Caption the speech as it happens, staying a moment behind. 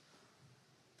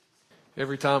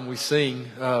Every time we sing,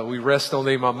 we rest on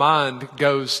thee. My mind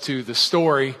goes to the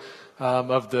story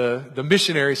of the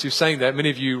missionaries who sang that. Many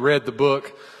of you read the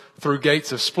book Through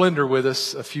Gates of Splendor with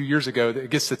us a few years ago. It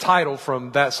gets the title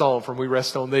from that song, from We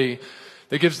Rest on Thee.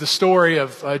 That gives the story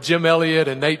of Jim Elliott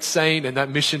and Nate Saint and that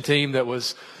mission team that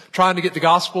was trying to get the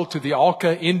gospel to the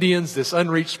Auca Indians, this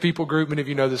unreached people group. Many of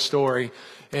you know this story.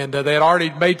 And they had already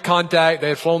made contact. They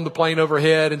had flown the plane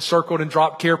overhead and circled and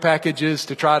dropped care packages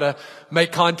to try to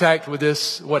make contact with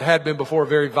this, what had been before a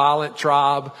very violent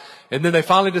tribe. And then they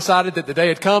finally decided that the day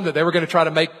had come that they were going to try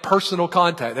to make personal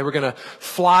contact. They were going to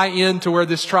fly into where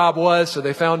this tribe was. So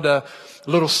they found a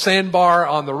little sandbar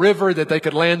on the river that they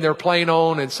could land their plane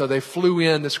on. And so they flew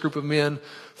in, this group of men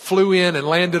flew in and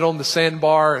landed on the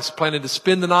sandbar, planning to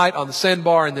spend the night on the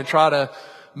sandbar and then try to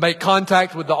make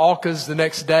contact with the Aucas the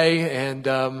next day.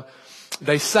 And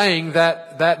they sang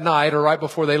that night, or right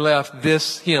before they left,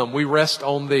 this hymn, We Rest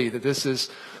on Thee, that this is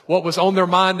what was on their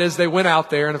mind as they went out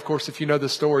there. And of course, if you know the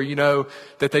story, you know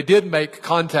that they did make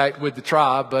contact with the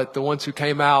tribe, but the ones who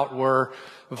came out were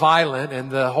violent, and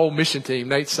the whole mission team,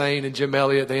 Nate Saint and Jim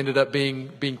Elliott, they ended up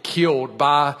being killed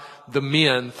by the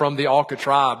men from the Auca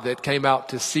tribe that came out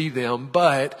to see them.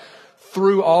 But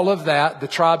through all of that, the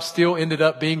tribe still ended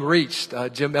up being reached.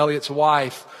 Jim Elliott's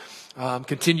wife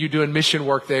continued doing mission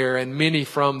work there, and many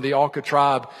from the Auca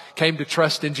tribe came to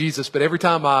trust in Jesus. But every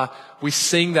time we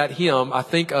sing that hymn, I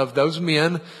think of those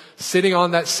men sitting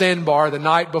on that sandbar the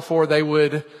night before they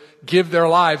would give their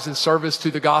lives in service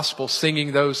to the gospel,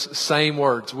 singing those same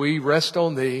words. We rest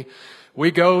on thee.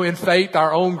 We go in faith,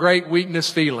 our own great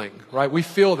weakness feeling, right? We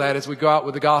feel that as we go out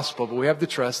with the gospel, but we have the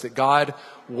trust that God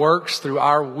works through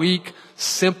our weak,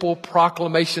 simple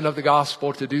proclamation of the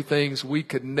gospel to do things we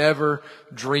could never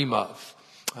dream of.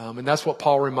 And that's what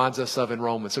Paul reminds us of in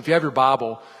Romans. So if you have your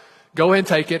Bible, go ahead and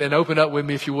take it and open up with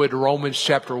me, if you would, to Romans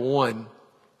chapter 1.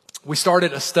 We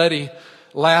started a study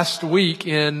last week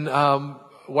in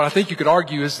what I think you could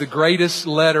argue is the greatest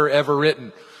letter ever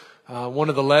written. One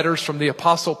of the letters from the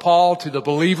Apostle Paul to the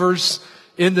believers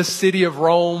in the city of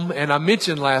Rome. And I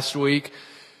mentioned last week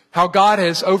how God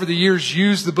has, over the years,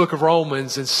 used the book of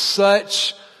Romans in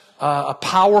such a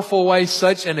powerful way,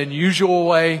 such an unusual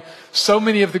way. So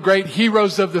many of the great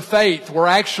heroes of the faith were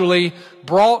actually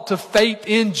brought to faith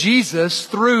in Jesus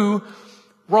through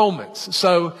Romans.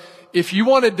 So if you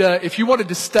wanted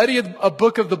to study a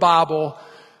book of the Bible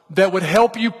that would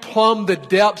help you plumb the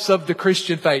depths of the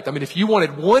Christian faith. I mean, if you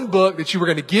wanted one book that you were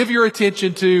going to give your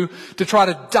attention to try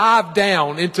to dive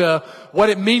down into what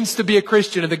it means to be a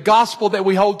Christian and the gospel that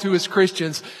we hold to as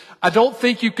Christians, I don't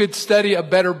think you could study a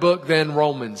better book than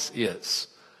Romans is.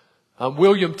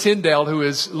 William Tyndale, who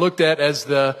is looked at as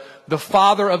the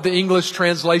father of the English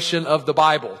translation of the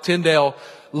Bible. Tyndale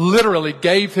literally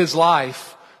gave his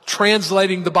life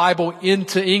translating the Bible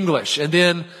into English and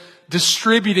then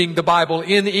distributing the Bible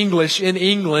in English in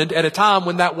England at a time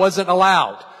when that wasn't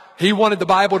allowed. He wanted the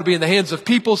Bible to be in the hands of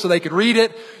people so they could read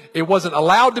it. It wasn't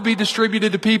allowed to be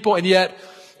distributed to people, and yet,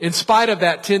 in spite of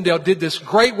that, Tyndale did this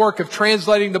great work of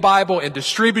translating the Bible and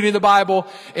distributing the Bible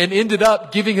and ended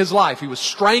up giving his life. He was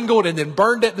strangled and then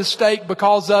burned at the stake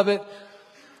because of it.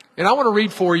 And I want to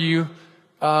read for you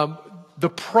the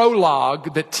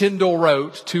prologue that Tyndale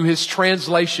wrote to his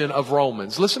translation of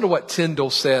Romans. Listen to what Tyndale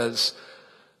says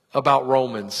about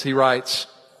Romans. He writes,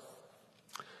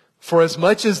 "For as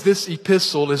much as this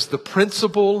epistle is the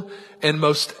principal and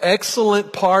most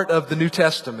excellent part of the New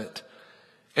Testament,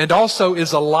 and also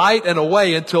is a light and a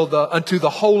way unto the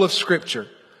whole of Scripture,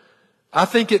 I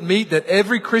think it meet that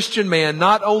every Christian man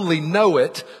not only know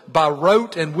it by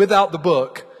rote and without the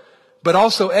book, but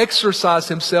also exercise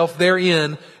himself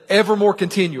therein evermore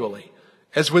continually,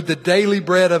 as with the daily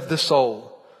bread of the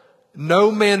soul.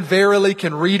 No man verily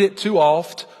can read it too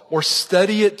oft, or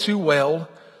study it too well,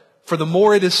 for the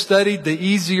more it is studied, the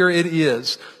easier it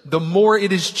is. The more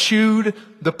it is chewed,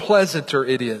 the pleasanter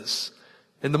it is.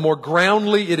 And the more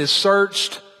groundly it is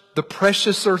searched, the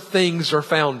preciouser things are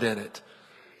found in it.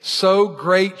 So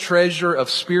great treasure of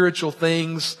spiritual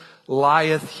things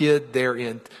lieth hid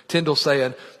therein." Tyndale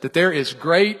saying that there is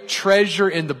great treasure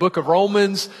in the book of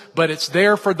Romans, but it's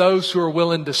there for those who are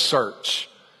willing to search.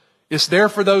 It's there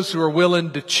for those who are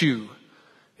willing to chew.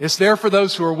 It's there for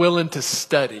those who are willing to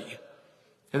study.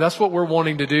 And that's what we're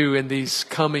wanting to do in these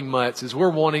coming months, is we're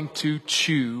wanting to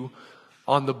chew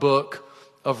on the book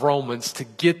of Romans to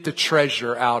get the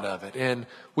treasure out of it. And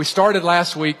we started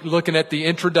last week looking at the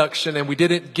introduction, and we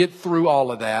didn't get through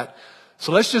all of that.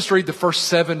 So let's just read the first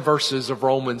 7 verses of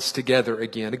Romans together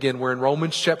again. Again, we're in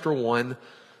Romans chapter 1,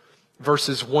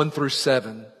 verses 1 through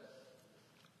 7.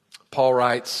 Paul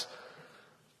writes,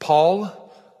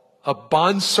 "Paul, a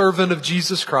bondservant of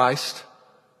Jesus Christ,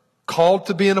 called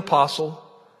to be an apostle,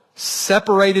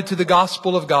 separated to the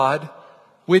gospel of God,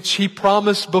 which he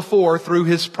promised before through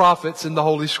his prophets in the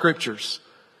Holy Scriptures,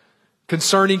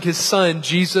 concerning his Son,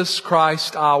 Jesus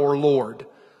Christ our Lord,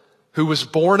 who was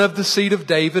born of the seed of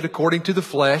David according to the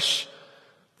flesh,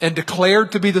 and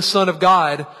declared to be the Son of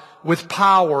God with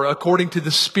power according to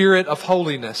the Spirit of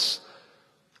holiness,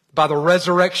 by the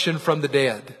resurrection from the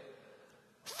dead.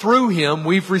 Through him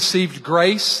we've received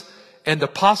grace and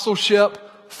apostleship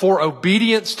for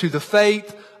obedience to the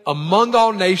faith among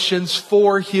all nations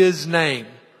for his name,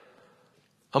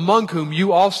 among whom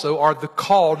you also are the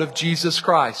called of Jesus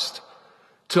Christ.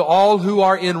 To all who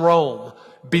are in Rome,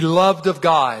 beloved of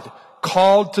God,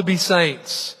 called to be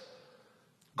saints,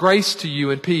 grace to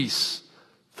you and peace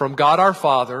from God our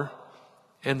Father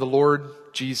and the Lord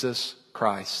Jesus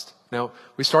Christ. Now,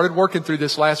 we started working through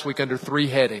this last week under 3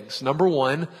 headings. Number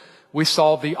 1, we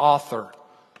saw the author.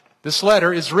 This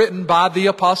letter is written by the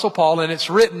Apostle Paul, and it's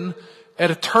written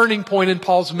at a turning point in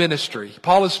Paul's ministry.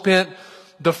 Paul has spent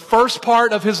the first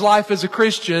part of his life as a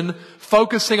Christian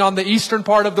focusing on the eastern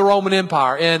part of the Roman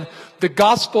Empire, and the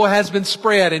gospel has been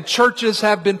spread and churches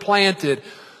have been planted.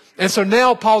 And so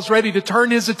now Paul's ready to turn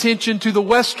his attention to the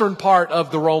western part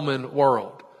of the Roman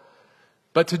world.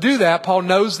 But to do that, Paul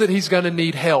knows that he's going to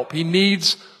need help. He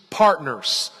needs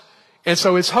partners. And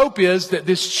so his hope is that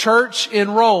this church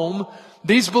in Rome,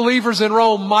 these believers in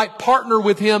Rome, might partner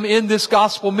with him in this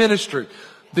gospel ministry.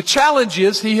 The challenge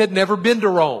is he had never been to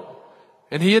Rome,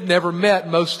 and he had never met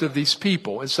most of these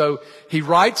people. And so he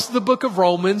writes the book of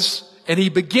Romans, and he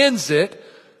begins it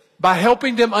by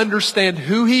helping them understand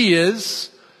who he is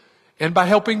and by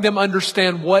helping them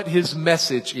understand what his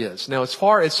message is. Now, as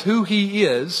far as who he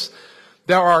is,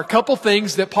 there are a couple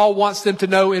things that Paul wants them to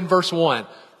know in verse 1.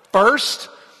 First,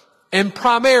 and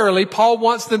primarily, Paul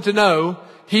wants them to know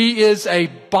he is a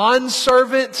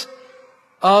bondservant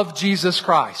of Jesus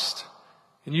Christ.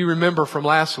 And you remember from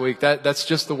last week, that's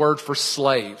just the word for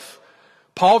slave.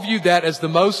 Paul viewed that as the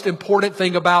most important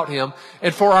thing about him.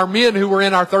 And for our men who were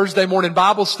in our Thursday morning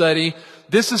Bible study,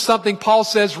 this is something Paul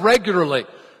says regularly,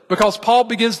 because Paul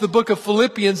begins the book of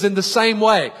Philippians in the same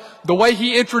way. The way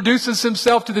he introduces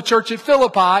himself to the church at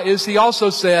Philippi is he also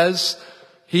says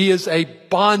he is a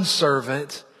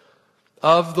bondservant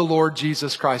of the Lord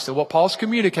Jesus Christ. And what Paul's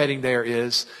communicating there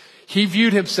is he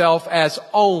viewed himself as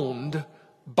owned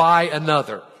by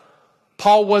another.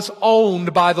 Paul was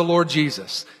owned by the Lord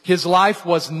Jesus. His life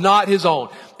was not his own.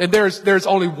 And there's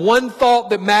only one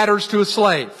thought that matters to a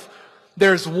slave.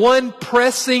 There's one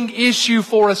pressing issue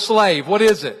for a slave. What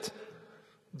is it?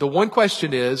 The one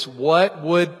question is, what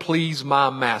would please my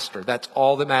master? That's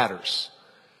all that matters.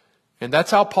 And that's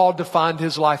how Paul defined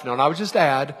his life now. And I would just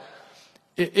add,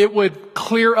 it would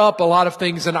clear up a lot of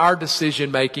things in our decision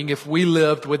making if we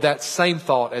lived with that same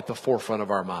thought at the forefront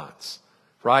of our minds.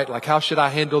 Right? Like, how should I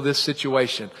handle this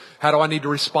situation? How do I need to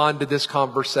respond to this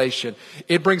conversation?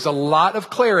 It brings a lot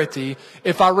of clarity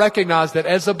if I recognize that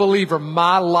as a believer,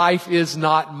 my life is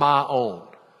not my own.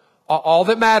 All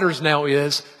that matters now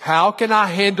is, how can I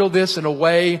handle this in a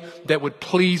way that would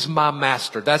please my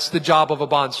master? That's the job of a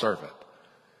bondservant.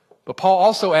 But Paul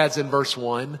also adds in verse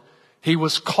 1, he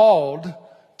was called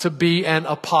to be an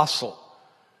apostle.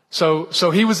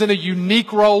 So he was in a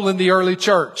unique role in the early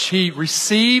church. He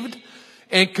received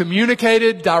and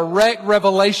communicated direct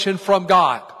revelation from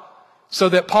God, so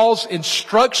that Paul's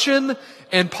instruction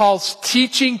and Paul's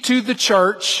teaching to the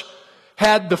church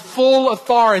had the full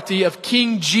authority of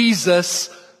King Jesus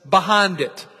behind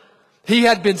it. He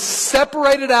had been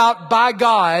separated out by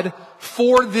God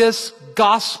for this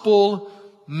gospel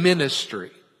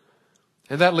ministry.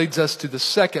 And that leads us to the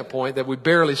second point that we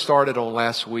barely started on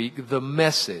last week, the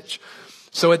message.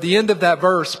 So at the end of that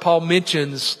verse, Paul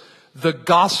mentions the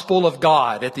gospel of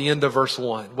God at the end of verse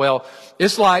 1. Well,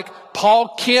 it's like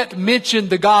Paul can't mention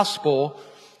the gospel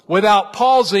without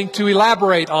pausing to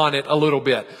elaborate on it a little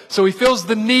bit. So he feels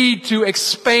the need to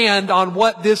expand on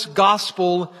what this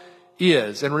gospel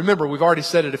is. And remember, we've already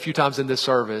said it a few times in this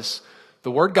service.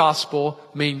 The word gospel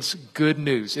means good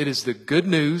news. It is the good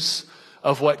news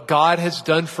of what God has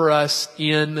done for us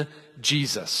in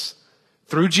Jesus.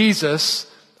 Through Jesus,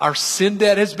 our sin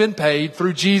debt has been paid.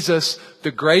 Through Jesus,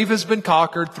 the grave has been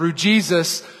conquered. Through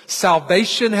Jesus,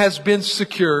 salvation has been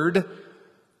secured.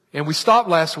 And we stopped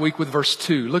last week with verse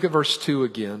 2. Look at verse 2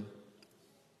 again.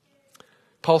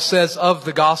 Paul says of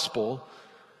the gospel,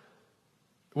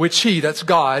 which that's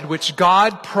God, which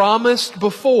God promised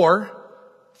before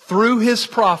through his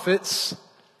prophets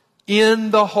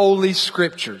in the Holy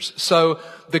Scriptures. So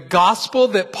the gospel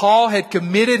that Paul had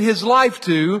committed his life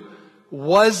to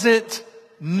wasn't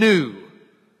new.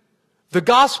 The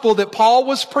gospel that Paul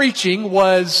was preaching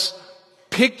was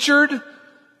pictured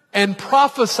and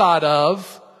prophesied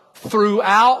of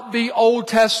throughout the Old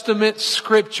Testament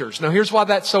scriptures. Now here's why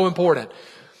that's so important.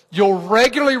 You'll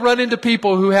regularly run into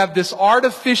people who have this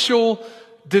artificial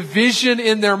division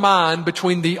in their mind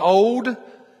between the old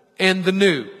and the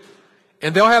new.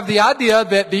 And they'll have the idea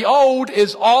that the old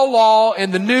is all law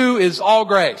and the new is all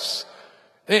grace.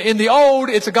 In the old,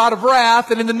 it's a God of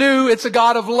wrath, and in the new, it's a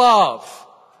God of love.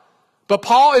 But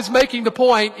Paul is making the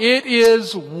point, it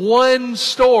is one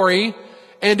story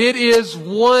and it is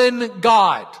one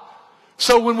God.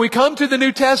 So when we come to the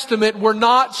New Testament, we're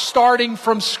not starting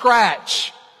from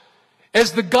scratch.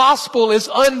 As the gospel is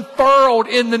unfurled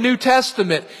in the New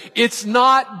Testament, it's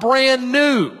not brand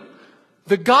new.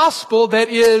 The gospel that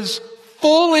is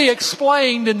fully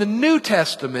explained in the New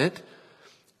Testament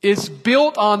is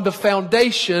built on the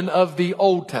foundation of the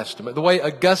Old Testament. The way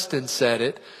Augustine said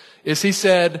it is he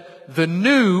said, the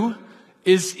new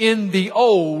is in the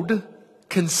old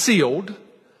concealed,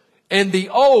 and the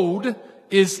old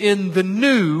is in the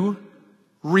new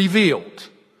revealed.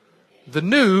 The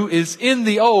new is in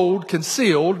the old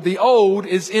concealed, the old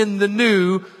is in the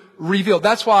new revealed.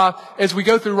 That's why as we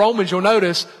go through Romans, you'll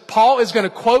notice Paul is going to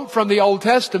quote from the Old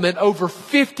Testament over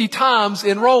 50 times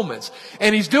in Romans.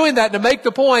 And he's doing that to make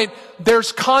the point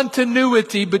there's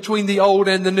continuity between the old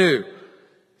and the new.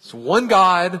 It's one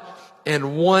God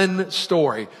and one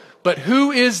story. But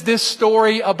who is this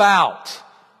story about?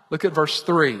 Look at verse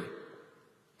 3.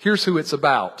 Here's who it's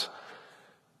about.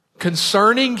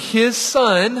 Concerning His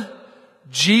Son,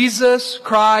 Jesus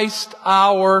Christ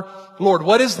our Lord.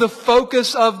 What is the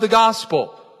focus of the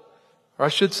gospel? Or I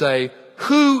should say,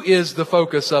 who is the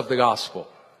focus of the gospel?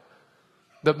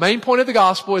 The main point of the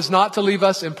gospel is not to leave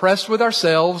us impressed with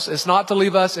ourselves. It's not to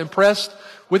leave us impressed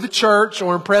with the church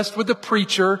or impressed with the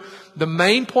preacher. The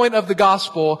main point of the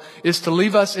gospel is to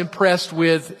leave us impressed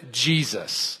with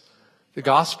Jesus. The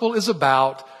gospel is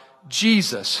about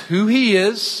Jesus, who He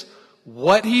is,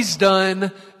 what He's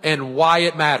done, and why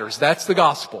it matters. That's the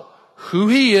gospel. Who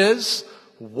He is,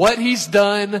 what He's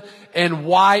done, and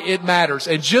why it matters.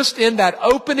 And just in that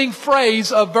opening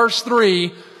phrase of verse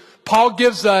 3, Paul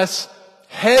gives us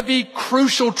heavy,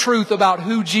 crucial truth about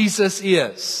who Jesus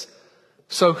is.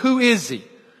 So who is He?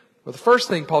 Well, the first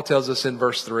thing Paul tells us in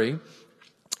verse 3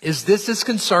 is this is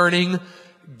concerning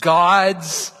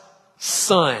God's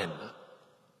Son.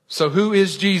 So who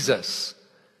is Jesus?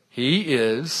 He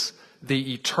is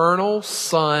the eternal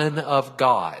Son of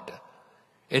God.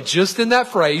 And just in that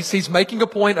phrase, he's making a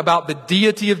point about the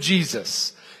deity of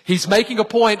Jesus. He's making a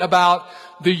point about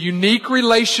the unique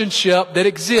relationship that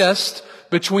exists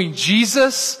between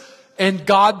Jesus and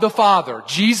God the Father.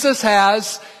 Jesus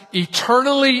has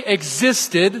eternally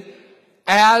existed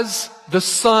as the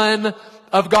Son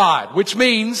of God, which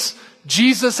means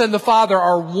Jesus and the Father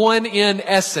are one in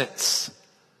essence.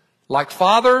 Like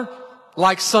Father,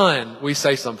 like Son, we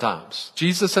say sometimes.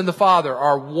 Jesus and the Father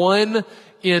are one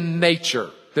in nature.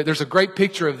 There's a great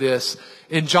picture of this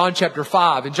in John chapter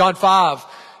 5. In John 5,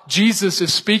 Jesus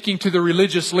is speaking to the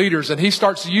religious leaders, and He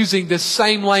starts using this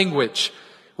same language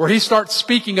where He starts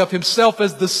speaking of Himself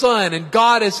as the Son and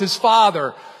God as His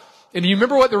Father. And you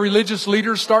remember what the religious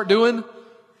leaders start doing?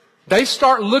 They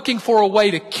start looking for a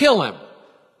way to kill Him.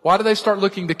 Why do they start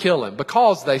looking to kill Him?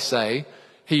 Because they say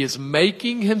He is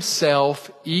making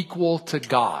Himself equal to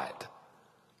God.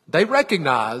 They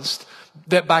recognized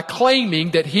that by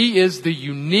claiming that He is the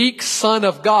unique Son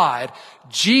of God,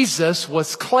 Jesus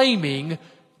was claiming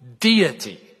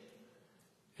deity.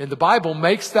 And the Bible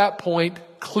makes that point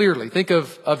clearly. Think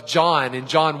of John in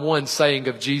John 1 saying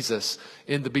of Jesus,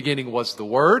 in the beginning was the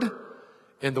Word,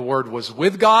 and the Word was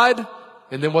with God,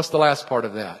 and then what's the last part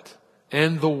of that?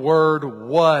 And the Word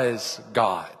was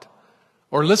God.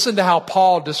 Or listen to how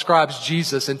Paul describes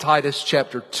Jesus in Titus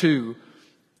chapter 2.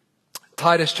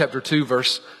 Titus chapter 2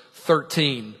 verse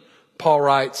 13. Paul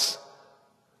writes,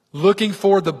 looking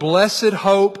for the blessed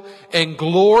hope and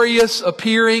glorious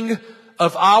appearing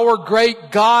of our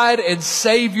great God and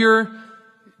Savior,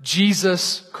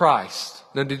 Jesus Christ.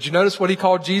 Now, did you notice what he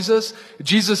called Jesus?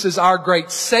 Jesus is our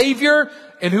great Savior.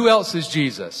 And who else is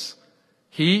Jesus?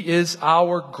 He is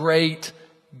our great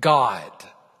God.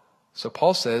 So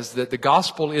Paul says that the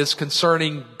gospel is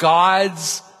concerning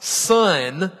God's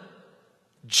Son,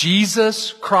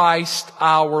 Jesus Christ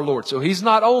our Lord. So He's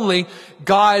not only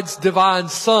God's divine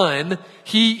Son,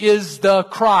 He is the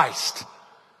Christ.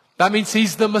 That means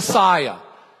He's the Messiah.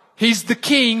 He's the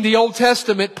King the Old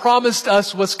Testament promised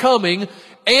us was coming.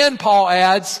 And Paul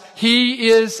adds, He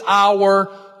is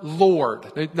our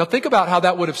Lord. Now think about how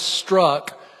that would have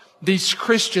struck these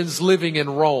Christians living in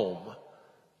Rome.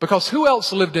 Because who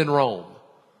else lived in Rome?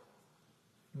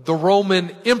 The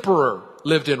Roman emperor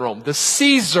lived in Rome. The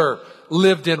Caesar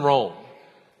lived in Rome.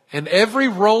 And every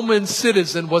Roman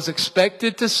citizen was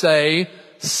expected to say,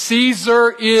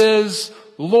 Caesar is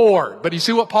Lord. But you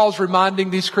see what Paul's reminding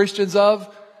these Christians of?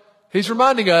 He's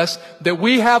reminding us that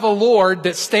we have a Lord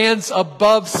that stands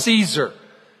above Caesar.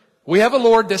 We have a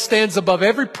Lord that stands above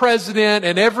every president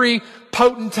and every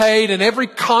potentate and every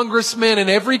congressman and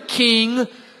every king.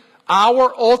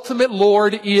 Our ultimate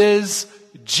Lord is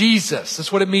Jesus.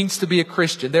 That's what it means to be a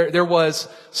Christian. There was,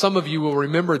 some of you will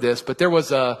remember this, but there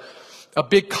was a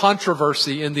big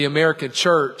controversy in the American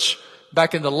church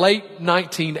back in the late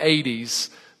 1980s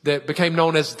that became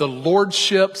known as the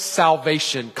Lordship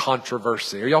Salvation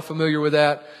controversy. Are y'all familiar with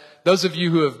that? Those of you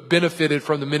who have benefited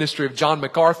from the ministry of John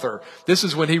MacArthur, this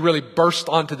is when he really burst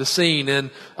onto the scene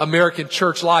in American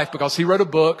church life, because he wrote a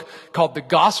book called The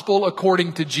Gospel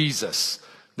According to Jesus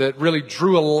that really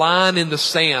drew a line in the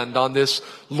sand on this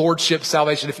Lordship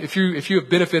salvation. If you have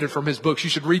benefited from his books, you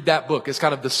should read that book. It's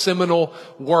kind of the seminal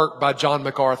work by John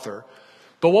MacArthur.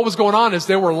 But what was going on is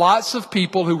there were lots of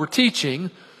people who were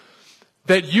teaching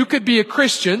that you could be a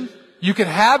Christian, you could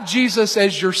have Jesus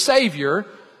as your Savior,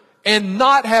 and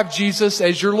not have Jesus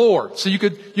as your Lord. So you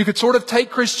could sort of take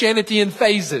Christianity in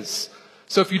phases.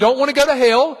 So if you don't want to go to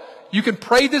hell, you can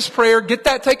pray this prayer, get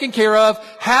that taken care of,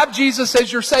 have Jesus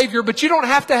as your Savior, but you don't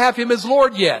have to have Him as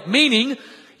Lord yet. Meaning,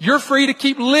 you're free to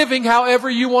keep living however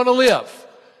you want to live.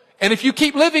 And if you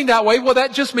keep living that way, well,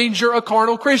 that just means you're a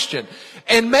carnal Christian.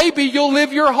 And maybe you'll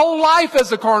live your whole life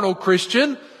as a carnal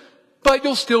Christian, but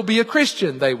you'll still be a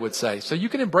Christian, they would say. So you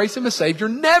can embrace Him as Savior,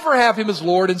 never have Him as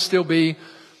Lord, and still be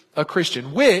a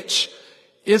Christian, which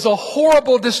is a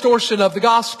horrible distortion of the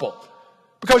gospel.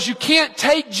 Because you can't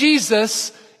take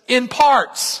Jesus in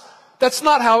parts. That's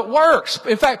not how it works.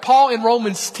 In fact, Paul in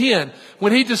Romans 10,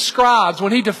 when he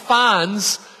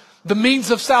defines the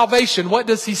means of salvation, what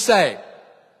does he say?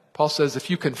 Paul says, if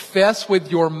you confess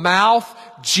with your mouth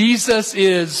Jesus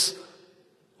is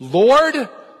Lord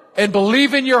and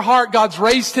believe in your heart God's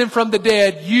raised Him from the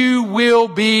dead, you will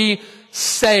be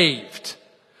saved.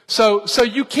 So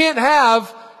you can't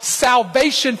have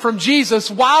salvation from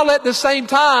Jesus while at the same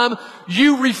time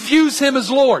you refuse Him as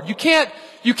Lord. You can't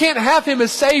have Him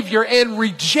as Savior and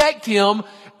reject Him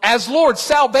as Lord.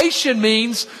 Salvation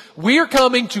means we're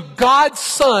coming to God's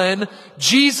Son,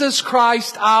 Jesus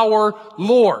Christ our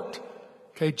Lord.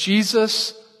 Okay,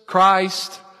 Jesus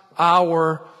Christ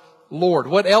our Lord.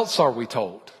 What else are we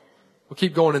told? We'll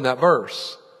keep going in that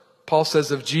verse. Paul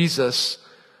says of Jesus,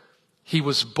 He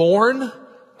was born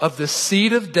of the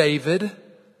seed of David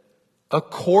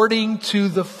according to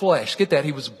the flesh. Get that?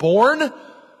 He was born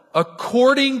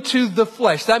according to the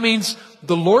flesh. That means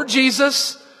the Lord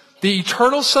Jesus, the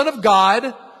eternal Son of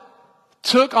God,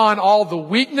 took on all the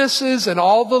weaknesses and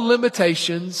all the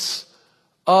limitations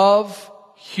of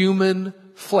human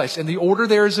flesh. And the order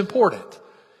there is important.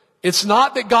 It's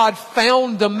not that God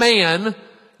found a man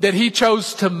that He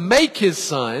chose to make His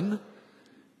Son.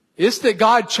 It's that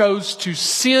God chose to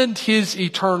send His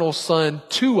eternal Son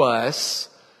to us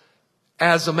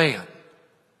as a man.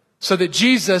 So that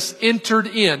Jesus entered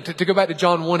in, to go back to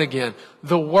John 1 again,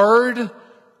 the Word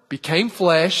became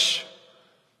flesh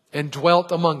and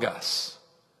dwelt among us.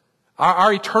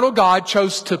 Our eternal God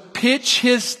chose to pitch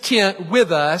His tent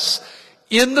with us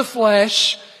in the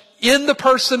flesh, in the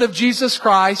person of Jesus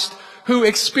Christ, who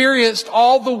experienced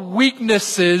all the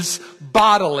weaknesses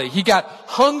bodily. He got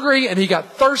hungry and He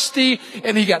got thirsty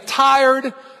and He got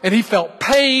tired and He felt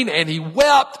pain and He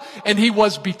wept and He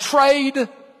was betrayed.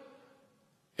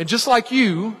 And just like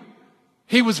you,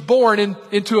 He was born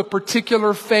into a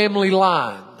particular family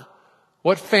line.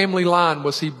 What family line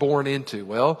was He born into?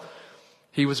 Well,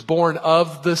 He was born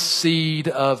of the seed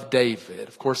of David.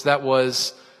 Of course, that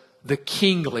was the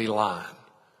kingly line.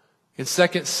 In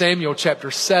 2 Samuel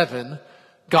chapter 7,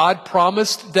 God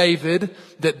promised David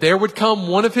that there would come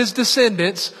one of his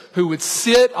descendants who would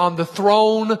sit on the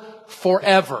throne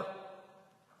forever.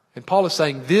 And Paul is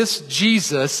saying this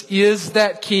Jesus is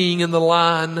that king in the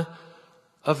line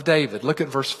of David. Look at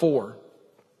verse 4.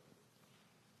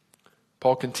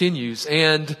 Paul continues,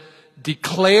 and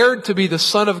declared to be the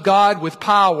Son of God with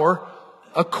power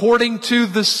according to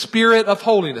the Spirit of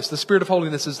holiness. The Spirit of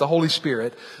holiness is the Holy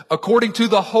Spirit. According to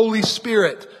the Holy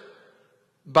Spirit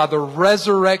by the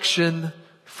resurrection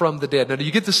from the dead. Now, do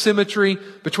you get the symmetry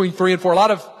between 3 and 4? A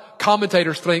lot of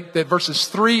commentators think that verses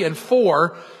 3 and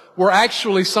 4 were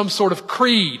actually some sort of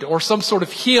creed or some sort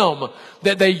of hymn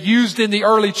that they used in the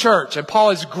early church. And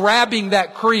Paul is grabbing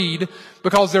that creed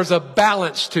because there's a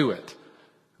balance to it.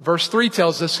 Verse 3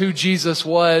 tells us who Jesus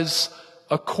was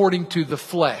according to the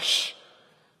flesh.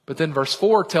 But then verse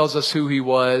 4 tells us who he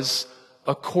was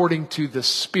according to the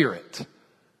Spirit.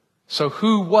 So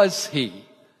who was he?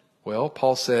 Well,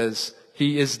 Paul says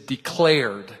he is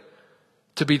declared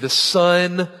to be the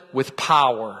Son with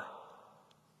power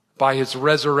by his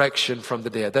resurrection from the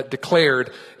dead. That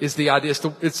declared is the idea.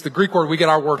 It's the Greek word we get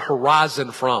our word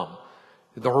horizon from.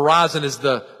 The horizon is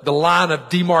the line of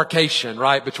demarcation,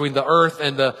 right, between the earth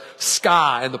and the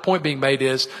sky. And the point being made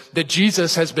is that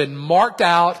Jesus has been marked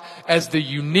out as the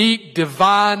unique,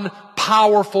 divine,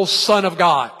 powerful Son of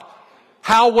God.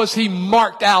 How was he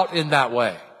marked out in that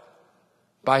way?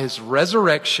 By his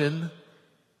resurrection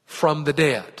from the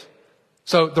dead.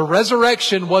 So the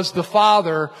resurrection was the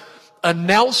Father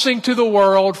announcing to the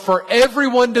world for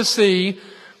everyone to see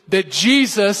that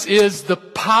Jesus is the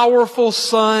powerful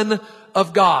Son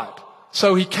of God.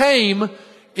 So he came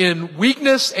in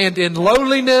weakness and in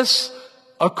lowliness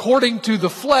according to the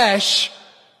flesh,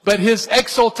 but his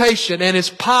exaltation and his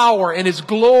power and his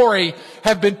glory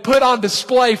have been put on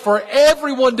display for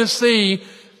everyone to see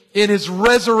in his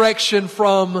resurrection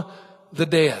from the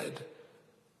dead.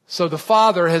 So the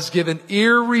Father has given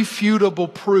irrefutable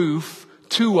proof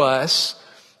to us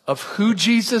of who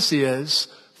Jesus is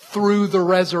through the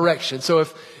resurrection. So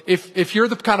if you're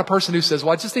the kind of person who says,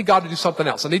 well, I just need God to do something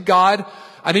else. I need God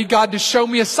to show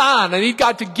me a sign. I need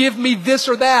God to give me this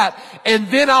or that, and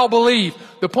then I'll believe.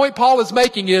 The point Paul is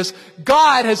making is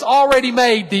God has already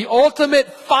made the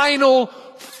ultimate, final,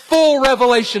 full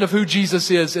revelation of who Jesus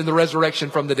is in the resurrection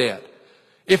from the dead.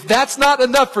 If that's not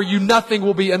enough for you, nothing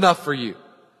will be enough for you.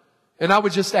 And I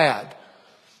would just add,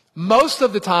 most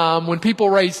of the time when people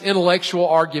raise intellectual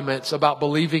arguments about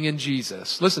believing in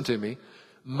Jesus, listen to me,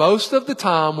 most of the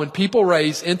time when people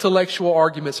raise intellectual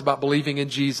arguments about believing in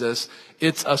Jesus,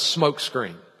 it's a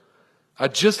smokescreen. I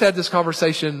just had this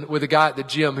conversation with a guy at the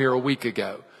gym here a week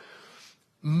ago.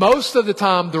 Most of the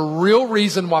time, the real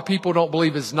reason why people don't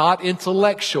believe is not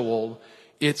intellectual,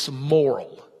 it's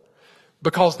moral.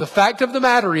 Because the fact of the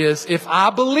matter is, if I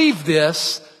believe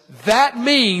this, that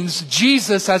means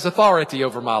Jesus has authority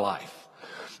over my life.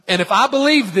 And if I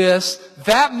believe this,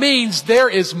 that means there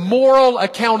is moral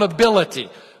accountability.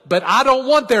 But I don't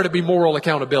want there to be moral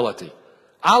accountability.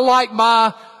 I like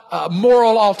my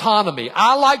moral autonomy.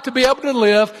 I like to be able to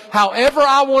live however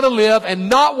I want to live and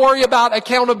not worry about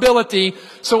accountability.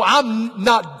 So I'm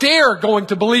not dare going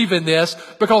to believe in this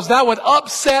because that would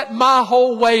upset my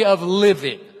whole way of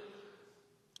living.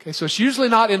 Okay, so it's usually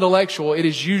not intellectual. It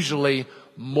is usually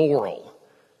moral.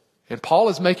 And Paul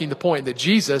is making the point that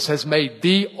Jesus has made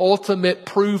the ultimate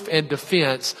proof and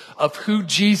defense of who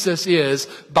Jesus is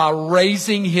by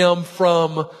raising him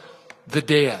from the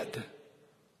dead.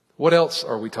 What else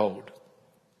are we told?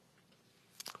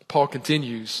 Paul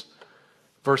continues,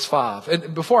 verse 5.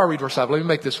 And before I read verse 5, let me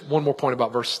make this one more point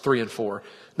about verse 3 and 4.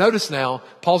 Notice now,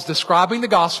 Paul's describing the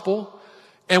gospel.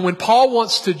 And when Paul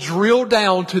wants to drill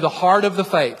down to the heart of the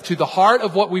faith, to the heart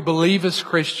of what we believe as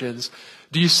Christians,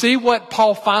 do you see what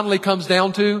Paul finally comes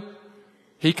down to?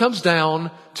 He comes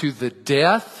down to the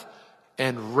death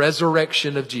and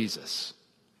resurrection of Jesus.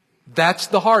 That's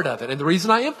the heart of it. And the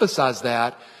reason I emphasize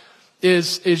that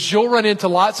is you'll run into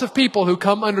lots of people who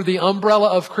come under the umbrella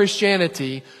of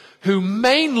Christianity who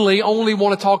mainly only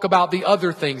want to talk about the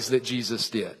other things that Jesus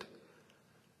did.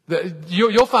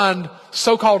 You'll find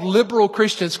so-called liberal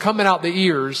Christians coming out the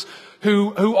ears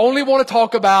who only want to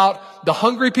talk about the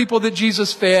hungry people that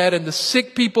Jesus fed and the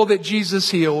sick people that Jesus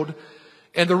healed.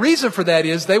 And the reason for that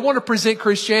is they want to present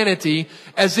Christianity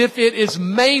as if it is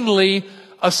mainly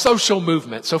a social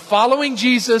movement. So following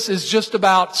Jesus is just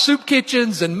about soup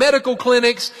kitchens and medical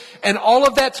clinics, and all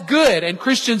of that's good, and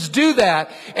Christians do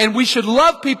that, and we should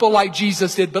love people like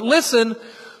Jesus did. But listen,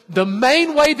 the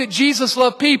main way that Jesus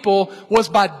loved people was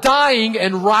by dying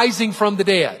and rising from the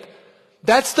dead.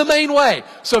 That's the main way.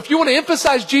 So if you want to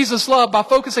emphasize Jesus' love by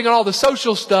focusing on all the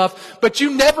social stuff, but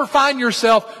you never find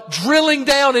yourself drilling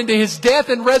down into his death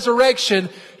and resurrection,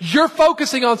 you're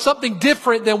focusing on something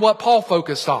different than what Paul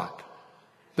focused on.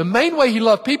 The main way he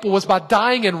loved people was by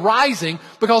dying and rising,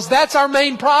 because that's our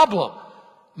main problem.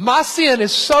 My sin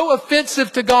is so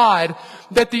offensive to God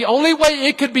that the only way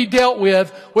it could be dealt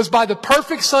with was by the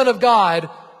perfect Son of God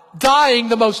dying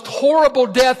the most horrible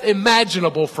death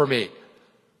imaginable for me.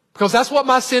 Because that's what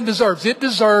my sin deserves. It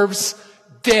deserves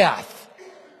death.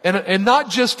 And not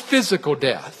just physical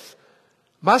death.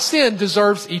 My sin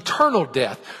deserves eternal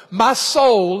death. My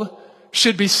soul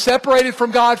should be separated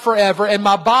from God forever, and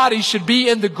my body should be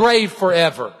in the grave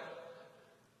forever.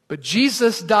 But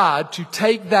Jesus died to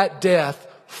take that death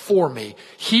for me.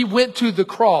 He went to the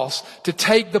cross to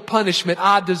take the punishment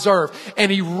I deserve.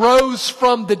 And he rose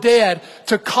from the dead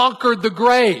to conquer the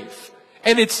grave.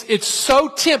 And it's so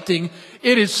tempting.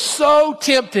 It is so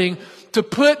tempting to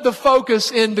put the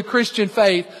focus in the Christian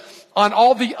faith on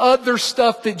all the other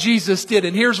stuff that Jesus did.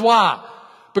 And here's why.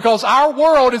 Because our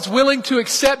world is willing to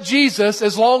accept Jesus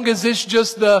as long as it's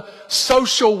just the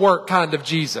social work kind of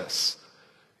Jesus.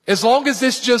 As long as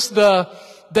it's just the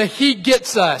he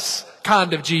gets us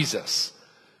kind of Jesus.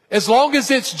 As long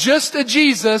as it's just a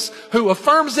Jesus who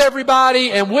affirms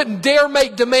everybody and wouldn't dare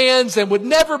make demands and would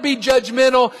never be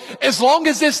judgmental. As long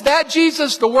as it's that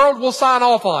Jesus, the world will sign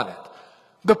off on it.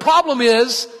 The problem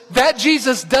is that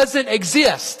Jesus doesn't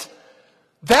exist.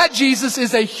 That Jesus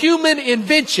is a human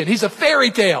invention. He's a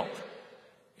fairy tale.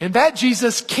 And that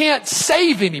Jesus can't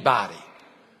save anybody.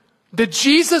 The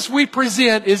Jesus we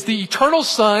present is the eternal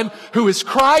Son who is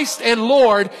Christ and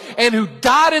Lord and who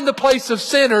died in the place of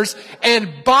sinners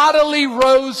and bodily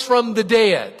rose from the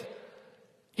dead.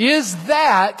 Is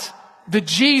that the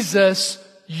Jesus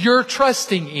you're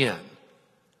trusting in?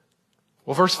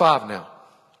 Well, verse 5 now.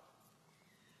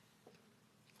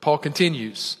 Paul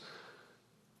continues.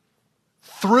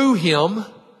 Through him,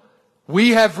 we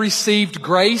have received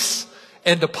grace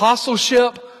and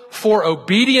apostleship for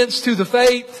obedience to the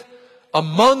faith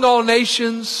among all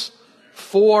nations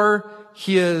for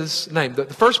his name. The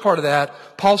first part of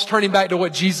that, Paul's turning back to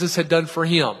what Jesus had done for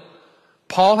him.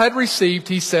 Paul had received,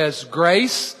 he says,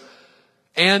 grace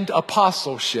and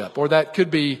apostleship. Or that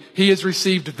could be, he has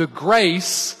received the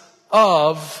grace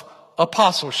of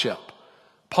apostleship.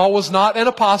 Paul was not an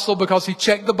apostle because he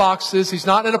checked the boxes. He's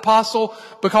not an apostle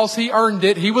because he earned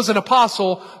it. He was an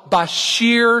apostle by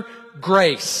sheer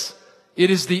grace. It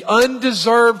is the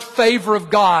undeserved favor of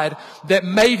God that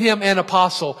made him an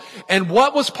apostle. And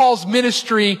what was Paul's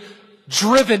ministry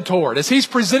driven toward? As he's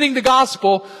presenting the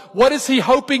gospel, what is he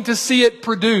hoping to see it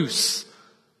produce?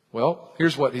 Well,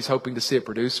 here's what he's hoping to see it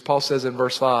produce. Paul says in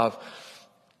verse 5,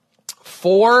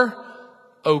 for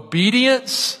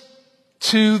obedience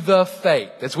to the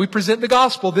faith. As we present the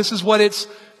gospel, this is what it's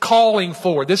calling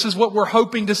for. This is what we're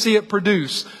hoping to see it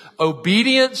produce.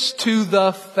 Obedience to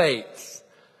the faith.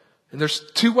 And there's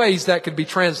two ways that could be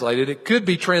translated. It could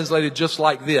be translated just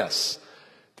like this.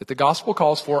 That the gospel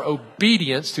calls for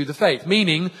obedience to the faith.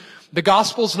 Meaning, the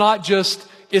gospel's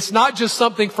it's not just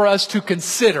something for us to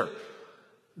consider.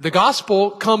 The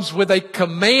gospel comes with a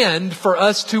command for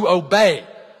us to obey.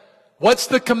 What's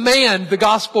the command the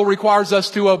gospel requires us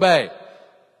to obey?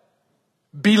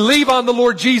 Believe on the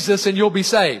Lord Jesus and you'll be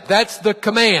saved. That's the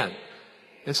command.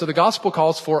 And so the gospel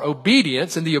calls for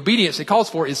obedience, and the obedience it calls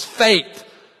for is faith.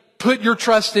 Put your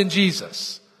trust in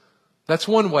Jesus. That's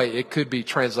one way it could be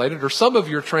translated, or some of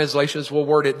your translations will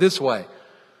word it this way.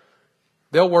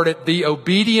 They'll word it the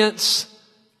obedience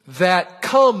that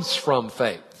comes from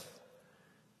faith.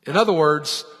 In other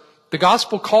words, the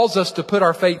gospel calls us to put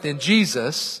our faith in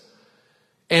Jesus,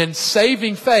 and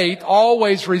saving faith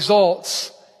always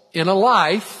results in a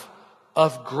life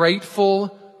of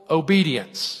grateful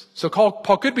obedience. So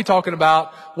Paul could be talking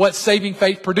about what saving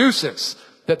faith produces.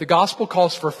 That the gospel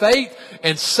calls for faith,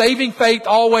 and saving faith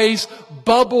always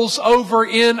bubbles over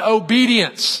in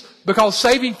obedience. Because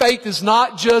saving faith is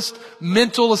not just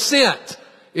mental assent.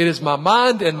 It is my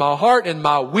mind and my heart and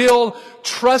my will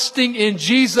trusting in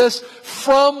Jesus,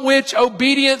 from which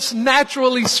obedience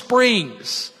naturally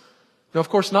springs. Now, of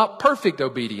course, not perfect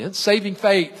obedience. Saving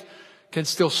faith can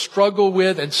still struggle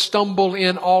with and stumble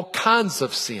in all kinds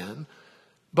of sin.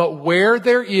 But where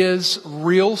there is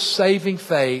real saving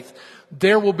faith,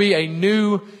 there will be a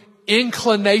new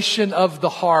inclination of the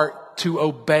heart to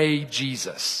obey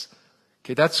Jesus.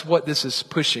 Okay, that's what this is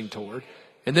pushing toward.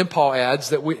 And then Paul adds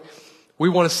that we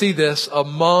want to see this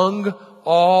among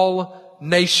all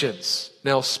nations.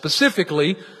 Now,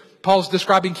 specifically, Paul's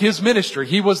describing his ministry.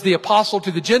 He was the apostle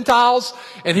to the Gentiles,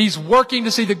 and he's working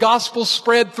to see the gospel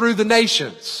spread through the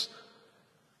nations.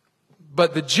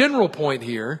 But the general point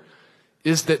here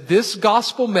is that this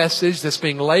gospel message that's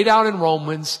being laid out in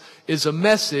Romans is a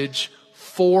message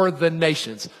for the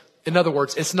nations. In other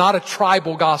words, it's not a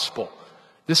tribal gospel.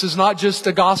 This is not just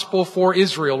a gospel for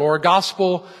Israel or a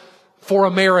gospel for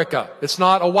America. It's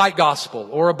not a white gospel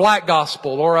or a black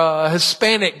gospel or a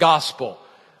Hispanic gospel.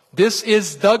 This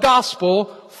is the gospel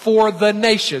for the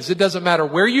nations. It doesn't matter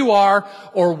where you are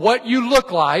or what you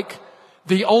look like.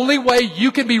 The only way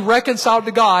you can be reconciled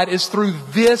to God is through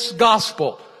this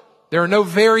gospel. There are no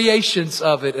variations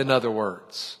of it, in other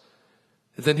words.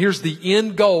 Then here's the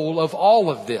end goal of all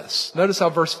of this. Notice how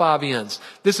verse 5 ends.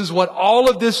 This is what all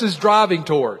of this is driving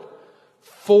toward.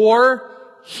 For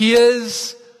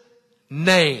his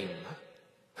name.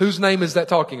 Whose name is that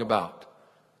talking about?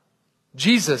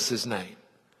 Jesus' name.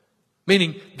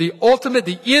 Meaning the ultimate,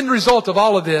 the end result of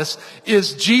all of this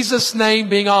is Jesus' name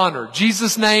being honored,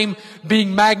 Jesus' name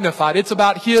being magnified. It's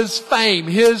about His fame,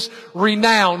 His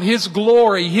renown, His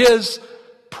glory, His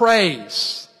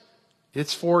praise.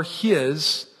 It's for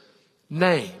His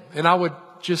name. And I would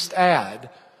just add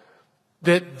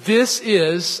that this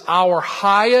is our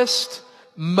highest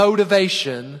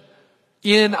motivation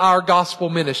in our gospel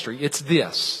ministry. It's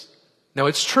this. Now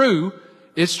it's true.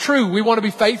 It's true. We want to be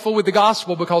faithful with the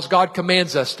gospel because God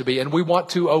commands us to be, and we want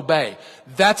to obey.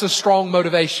 That's a strong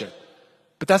motivation.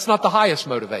 But that's not the highest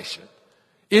motivation.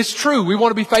 It's true. We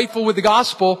want to be faithful with the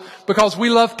gospel because we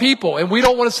love people, and we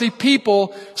don't want to see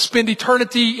people spend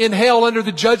eternity in hell under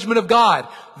the judgment of God.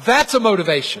 That's a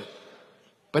motivation.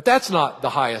 But that's not the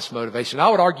highest motivation. I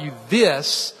would argue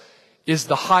this is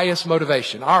the highest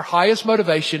motivation. Our highest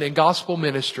motivation in gospel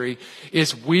ministry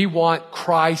is we want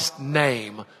Christ's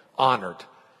name honored.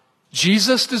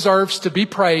 Jesus deserves to be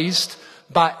praised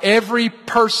by every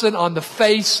person on the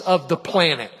face of the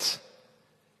planet.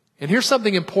 And here's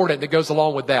something important that goes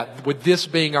along with that, with this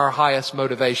being our highest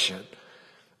motivation.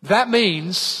 That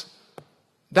means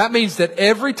that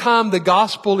every time the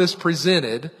gospel is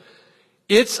presented,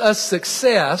 it's a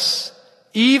success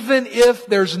even if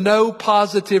there's no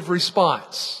positive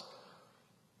response.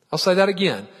 I'll say that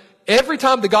again. Every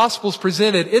time the gospel is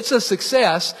presented, it's a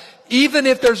success even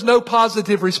if there's no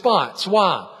positive response.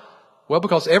 Why? Well,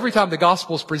 because every time the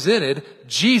gospel is presented,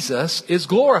 Jesus is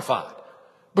glorified.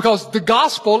 Because the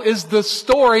gospel is the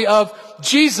story of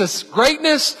Jesus'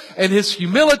 greatness and His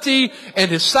humility and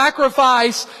His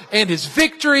sacrifice and His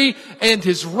victory and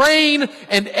His reign.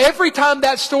 And every time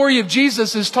that story of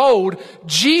Jesus is told,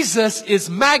 Jesus is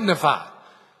magnified.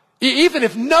 Even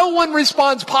if no one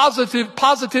responds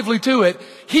positively to it,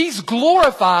 He's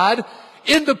glorified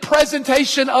in the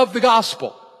presentation of the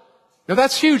gospel. Now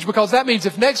that's huge, because that means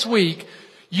if next week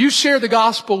you share the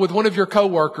gospel with one of your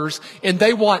coworkers and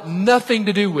they want nothing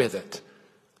to do with it,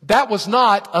 that was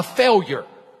not a failure.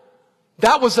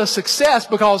 That was a success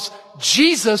because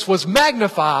Jesus was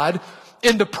magnified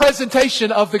in the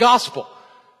presentation of the gospel.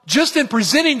 Just in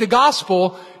presenting the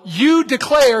gospel, you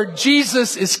declared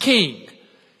Jesus is King.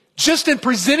 Just in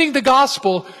presenting the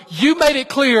gospel, you made it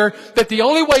clear that the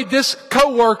only way this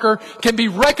coworker can be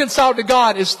reconciled to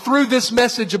God is through this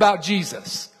message about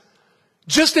Jesus.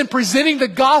 Just in presenting the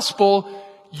gospel,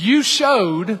 you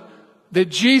showed that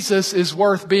Jesus is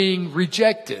worth being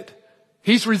rejected.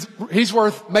 He's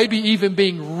worth maybe even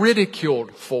being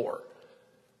ridiculed for.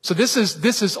 So this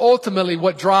is ultimately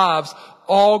what drives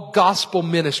all gospel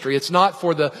ministry. It's not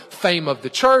for the fame of the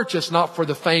church. It's not for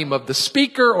the fame of the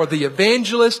speaker or the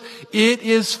evangelist. It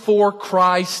is for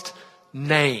Christ's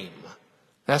name.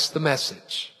 That's the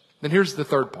message. Then here's the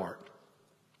third part.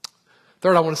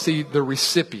 Third, I want to see the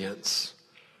recipients.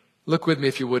 Look with me,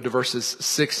 if you would, to verses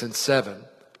 6 and 7.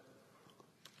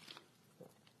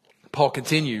 Paul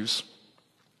continues,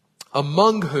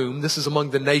 among whom, this is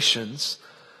among the nations,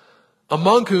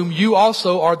 among whom you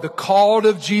also are the called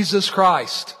of Jesus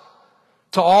Christ.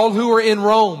 To all who are in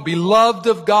Rome, beloved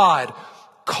of God,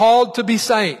 called to be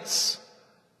saints,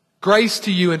 grace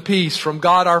to you and peace from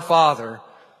God our Father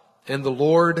and the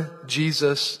Lord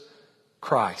Jesus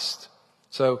Christ.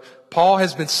 So Paul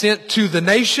has been sent to the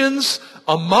nations,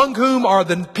 among whom are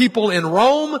the people in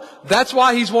Rome. That's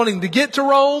why he's wanting to get to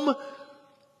Rome.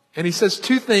 And he says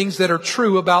two things that are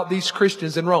true about these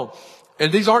Christians in Rome.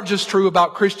 And these aren't just true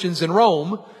about Christians in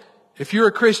Rome. If you're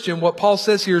a Christian, what Paul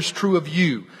says here is true of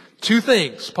you. Two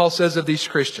things Paul says of these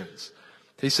Christians.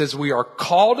 He says we are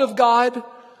called of God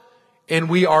and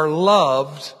we are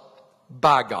loved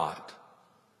by God.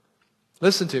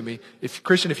 Listen to me. If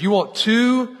you want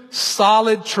two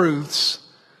solid truths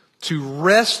to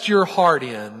rest your heart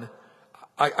in,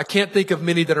 I can't think of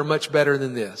many that are much better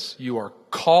than this. You are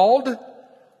called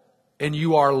and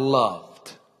you are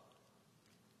loved.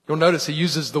 You'll notice he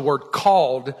uses the word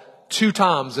called 2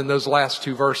 times in those last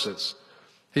 2 verses.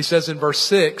 He says in verse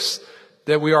 6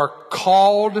 that we are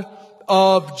called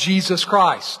of Jesus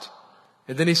Christ.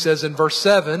 And then he says in verse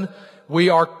 7, we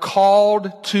are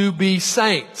called to be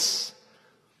saints.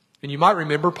 And you might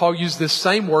remember Paul used this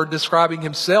same word describing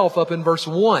himself up in verse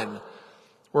 1,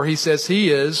 where he says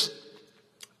he is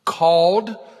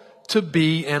called to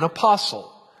be an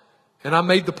apostle. And I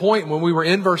made the point when we were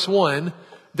in verse 1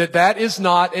 that is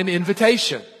not an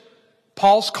invitation.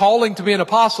 Paul's calling to be an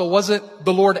apostle wasn't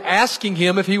the Lord asking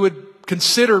him if he would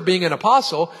consider being an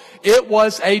apostle. It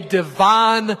was a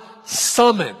divine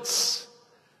summons.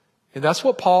 And that's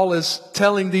what Paul is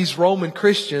telling these Roman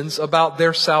Christians about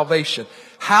their salvation.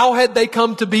 How had they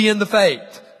come to be in the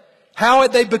faith? How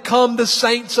had they become the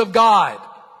saints of God?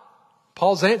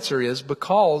 Paul's answer is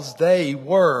because they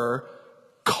were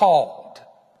called.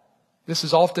 This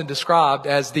is often described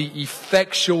as the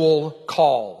effectual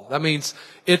call. That means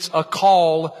it's a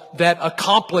call that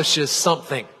accomplishes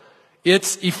something.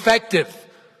 It's effective.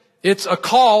 It's a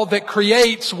call that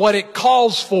creates what it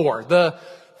calls for. The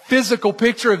physical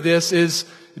picture of this is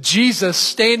Jesus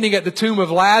standing at the tomb of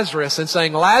Lazarus and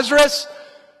saying, Lazarus,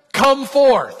 come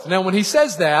forth. Now, when he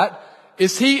says that,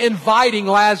 is he inviting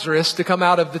Lazarus to come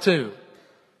out of the tomb?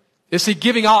 Is he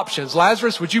giving options?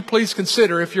 Lazarus, would you please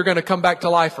consider if you're going to come back to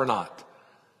life or not?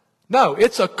 No,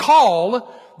 it's a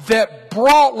call that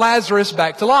brought Lazarus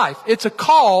back to life. It's a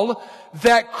call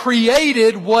that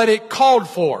created what it called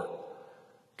for.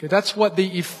 Okay, that's what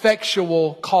the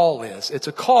effectual call is. It's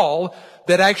a call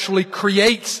that actually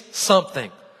creates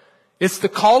something. It's the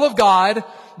call of God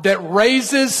that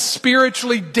raises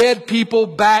spiritually dead people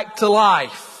back to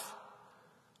life.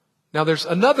 Now, there's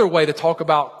another way to talk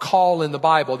about call in the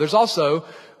Bible. There's also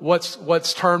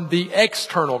what's termed the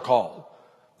external call.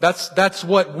 That's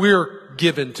what we're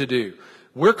given to do.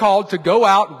 We're called to go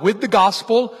out with the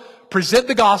gospel, present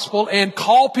the gospel, and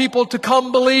call people to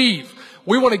come believe.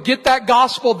 We want to get that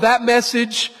gospel, that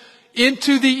message,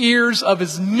 into the ears of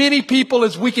as many people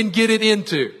as we can get it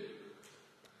into.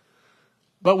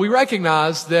 But we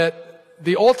recognize that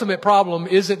the ultimate problem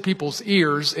isn't people's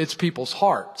ears, it's people's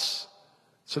hearts.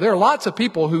 So there are lots of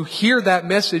people who hear that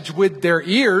message with their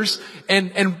ears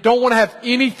and don't want to have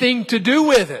anything to do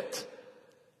with it.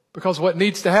 Because what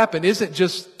needs to happen isn't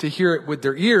just to hear it with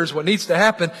their ears. What needs to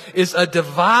happen is a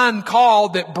divine call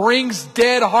that brings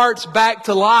dead hearts back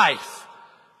to life.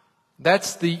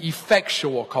 That's the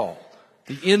effectual call,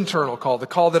 the internal call, the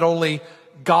call that only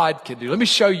God can do. Let me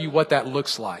show you what that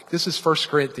looks like. This is 1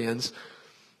 Corinthians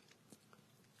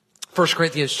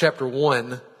chapter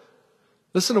 1.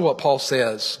 Listen to what Paul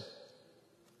says.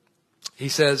 He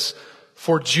says,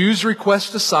 for Jews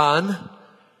request a sign,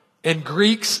 and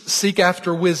Greeks seek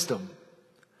after wisdom.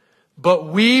 But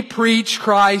we preach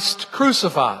Christ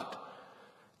crucified.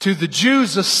 To the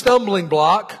Jews a stumbling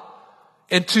block,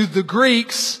 and to the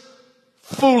Greeks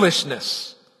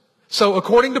foolishness. So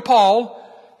according to Paul,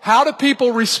 how do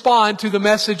people respond to the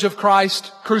message of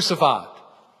Christ crucified?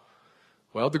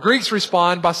 Well, the Greeks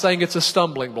respond by saying it's a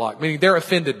stumbling block, meaning they're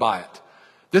offended by it.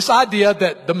 This idea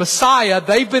that the Messiah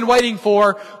they've been waiting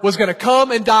for was going to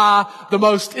come and die the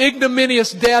most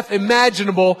ignominious death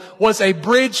imaginable was a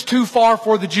bridge too far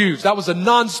for the Jews. That was a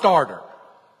non-starter.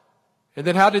 And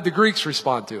then how did the Greeks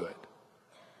respond to it?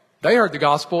 They heard the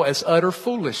gospel as utter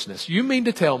foolishness. You mean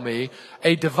to tell me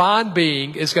a divine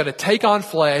being is going to take on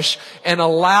flesh and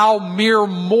allow mere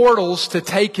mortals to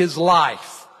take his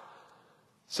life?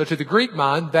 So to the Greek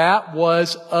mind, that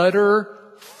was utter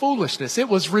foolishness. It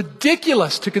was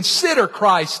ridiculous to consider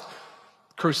Christ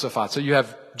crucified. So you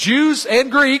have Jews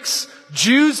and Greeks,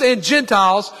 Jews and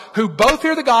Gentiles who both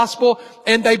hear the gospel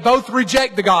and they both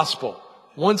reject the gospel.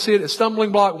 One see it as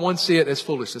stumbling block, one see it as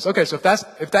foolishness. Okay, so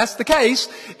if that's the case,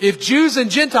 if Jews and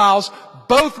Gentiles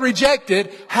both reject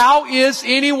it, how is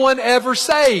anyone ever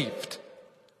saved?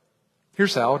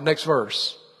 Here's how, next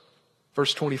verse.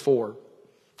 Verse 24.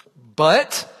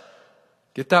 But,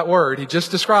 get that word, he just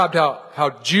described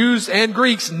how Jews and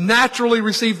Greeks naturally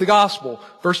receive the gospel.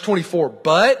 Verse 24.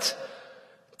 But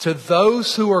to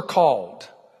those who are called,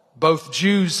 both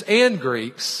Jews and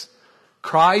Greeks,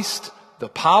 Christ, the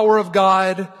power of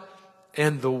God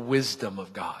and the wisdom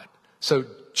of God. So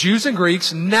Jews and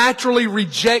Greeks naturally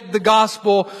reject the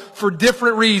gospel for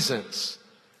different reasons.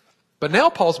 But now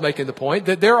Paul's making the point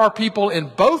that there are people in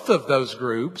both of those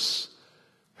groups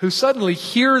who suddenly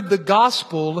hear the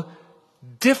gospel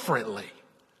differently.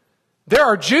 There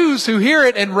are Jews who hear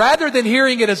it, and rather than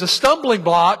hearing it as a stumbling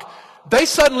block, they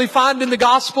suddenly find in the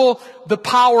gospel the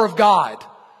power of God.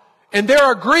 And there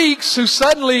are Greeks who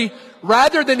suddenly,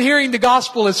 rather than hearing the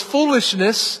gospel as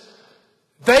foolishness,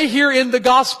 they hear in the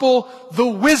gospel the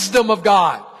wisdom of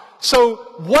God. So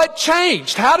what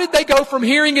changed? How did they go from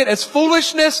hearing it as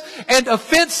foolishness and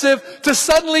offensive to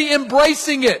suddenly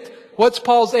embracing it? What's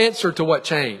Paul's answer to what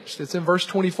changed? It's in verse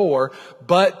 24.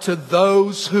 But to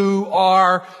those who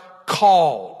are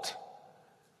called.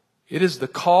 It is the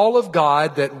call of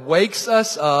God that wakes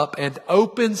us up and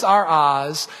opens our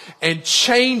eyes and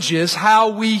changes how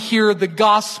we hear the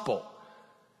gospel.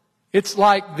 It's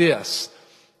like this.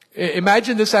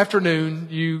 Imagine this afternoon,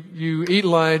 you eat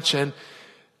lunch and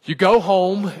you go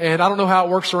home, and I don't know how it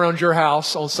works around your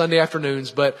house on Sunday afternoons,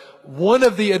 but one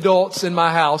of the adults in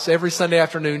my house every Sunday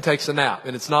afternoon takes a nap,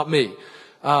 and it's not me.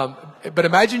 But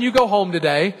imagine you go home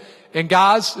today, and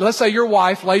guys, let's say your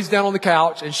wife lays down on the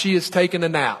couch and she is taking a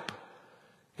nap.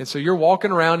 And so you're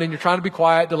walking around and you're trying to be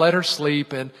quiet to let her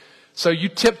sleep, and So you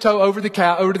tiptoe over to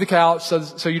the couch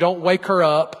so you don't wake her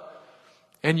up.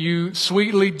 And you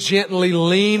sweetly, gently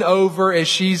lean over as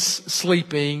she's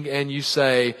sleeping and you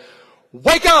say,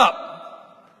 "Wake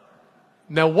up!"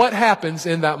 Now what happens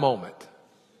in that moment?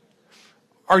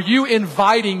 Are you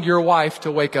inviting your wife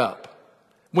to wake up?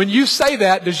 When you say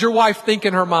that, does your wife think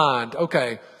in her mind,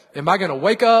 okay, am I going to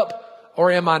wake up or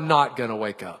am I not going to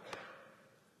wake up?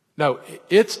 No,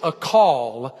 it's a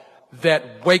call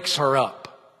that wakes her up.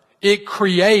 It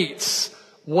creates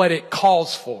what it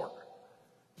calls for.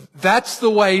 That's the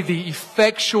way the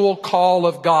effectual call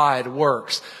of God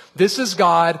works. This is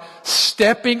God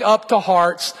stepping up to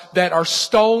hearts that are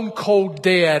stone cold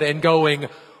dead and going,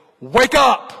 "Wake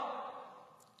up!"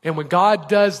 And when God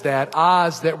does that,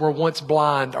 eyes that were once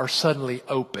blind are suddenly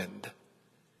opened.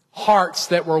 Hearts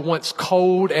that were once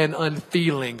cold and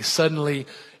unfeeling suddenly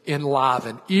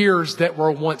enlivened. Ears that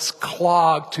were once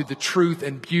clogged to the truth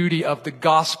and beauty of the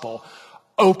gospel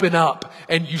open up,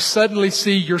 and you suddenly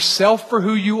see yourself for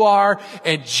who you are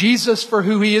and Jesus for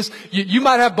who he is. You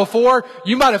might have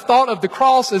thought of the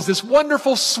cross as this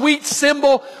wonderful, sweet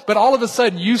symbol, but all of a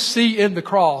sudden you see in the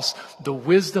cross the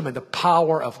wisdom and the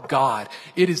power of God.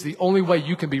 It is the only way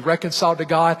you can be reconciled to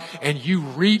God, and you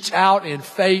reach out in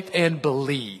faith and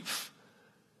believe.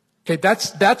 Okay,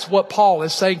 that's what Paul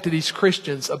is saying to these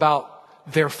Christians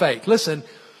about their faith. Listen,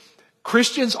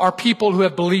 Christians are people who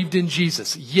have believed in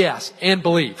Jesus. Yes, and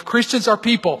believe. Christians are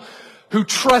people who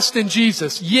trust in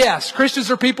Jesus. Yes. Christians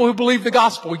are people who believe the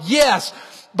gospel. Yes.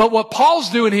 But what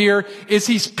Paul's doing here is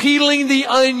he's peeling the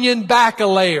onion back a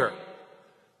layer.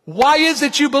 Why is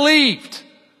it you believed?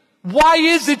 Why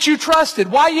is it you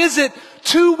trusted? Why is it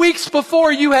 2 weeks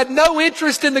before you had no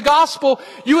interest in the gospel?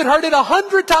 You had heard it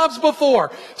 100 times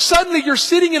before. Suddenly you're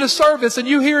sitting in a service and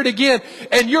you hear it again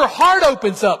and your heart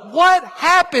opens up. What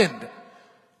happened?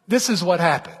 This is what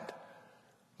happened.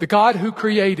 The God who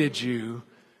created you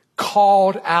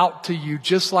called out to you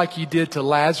just like he did to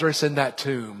Lazarus in that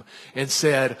tomb and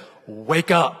said,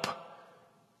 "Wake up."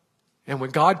 And when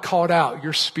God called out,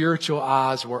 your spiritual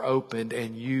eyes were opened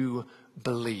and you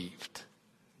believed.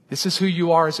 This is who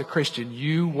you are as a Christian.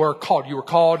 You were called. You were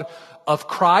called of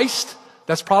Christ.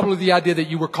 That's probably the idea that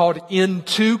you were called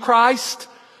into Christ.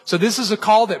 So this is a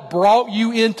call that brought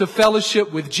you into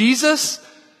fellowship with Jesus.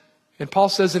 And Paul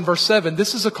says in verse 7,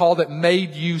 this is a call that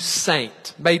made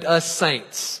us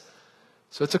saints.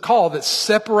 So it's a call that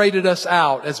separated us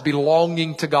out as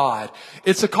belonging to God.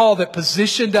 It's a call that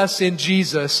positioned us in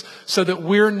Jesus so that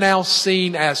we're now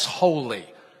seen as holy.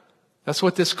 That's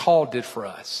what this call did for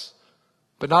us.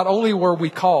 But not only were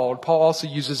we called, Paul also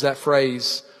uses that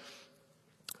phrase,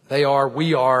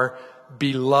 we are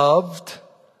beloved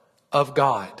of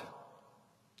God.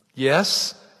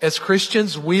 Yes, as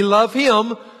Christians, we love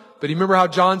him. But you remember how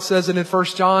John says it in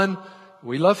 1 John?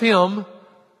 We love him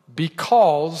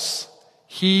because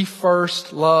he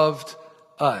first loved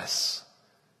us.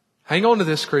 Hang on to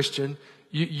this, Christian.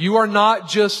 You are not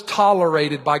just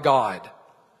tolerated by God.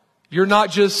 You're not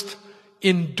just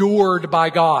endured by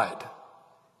God.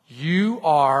 You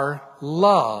are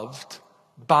loved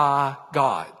by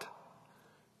God.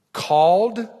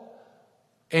 Called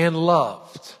and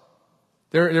loved.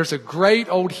 There's a great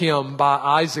old hymn by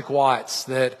Isaac Watts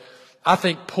that I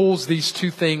think pulls these two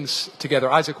things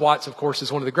together. Isaac Watts, of course,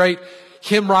 is one of the great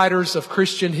hymn writers of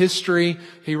Christian history.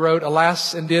 He wrote,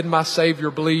 "Alas, and did my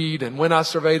Savior bleed, and when I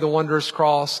survey the wondrous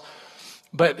cross."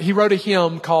 But he wrote a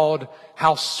hymn called,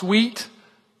 "How Sweet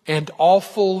and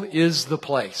Awful is the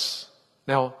Place."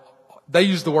 Now, they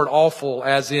use the word awful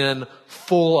as in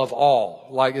full of awe.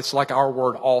 It's like our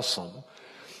word awesome.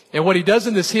 And what he does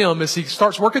in this hymn is he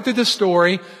starts working through this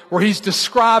story where he's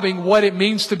describing what it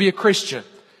means to be a Christian.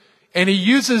 And he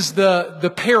uses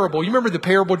the parable. You remember the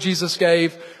parable Jesus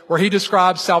gave where he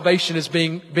describes salvation as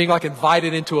being like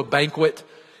invited into a banquet.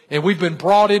 And we've been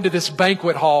brought into this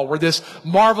banquet hall where this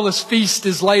marvelous feast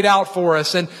is laid out for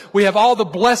us. And we have all the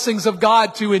blessings of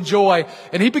God to enjoy.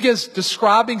 And he begins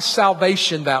describing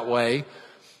salvation that way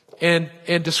and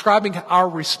describing our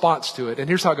response to it. And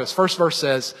here's how it goes. First verse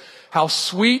says, "How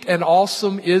sweet and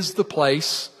awesome is the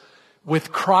place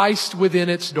with Christ within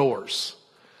its doors,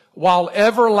 while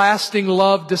everlasting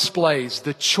love displays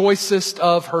the choicest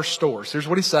of her stores." Here's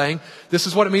what he's saying. This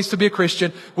is what it means to be a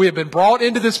Christian. We have been brought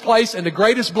into this place, and the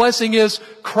greatest blessing is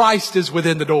Christ is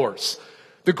within the doors.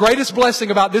 The greatest blessing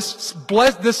about this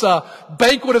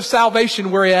banquet of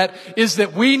salvation we're at is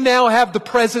that we now have the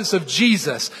presence of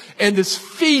Jesus, and this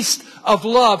feast of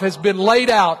love has been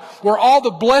laid out where all the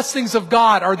blessings of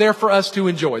God are there for us to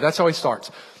enjoy. That's how he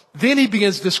starts. Then he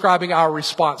begins describing our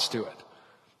response to it.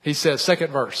 He says,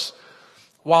 second verse,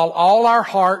 "While all our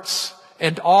hearts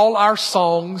and all our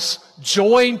songs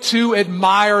join to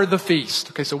admire the feast.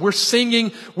 Okay, so we're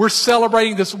singing, we're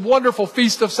celebrating this wonderful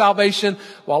feast of salvation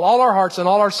while all our hearts and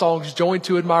all our songs join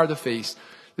to admire the feast.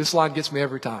 This line gets me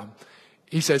every time.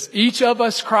 He says, each of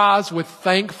us cries with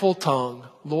thankful tongue,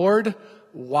 Lord,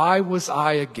 why was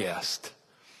I a guest?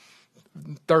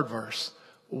 Third verse.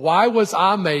 Why was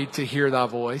I made to hear thy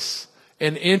voice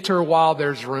and enter while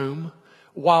there's room,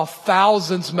 while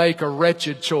thousands make a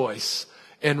wretched choice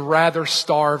and rather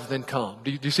starve than come?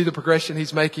 Do you see the progression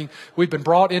he's making? We've been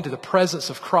brought into the presence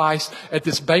of Christ at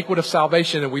this banquet of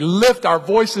salvation, and we lift our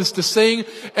voices to sing,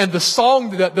 and the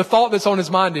thought that's on his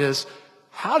mind is,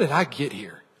 how did I get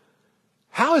here?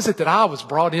 How is it that I was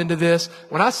brought into this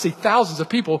when I see thousands of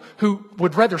people who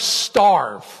would rather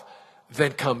starve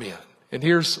than come in? And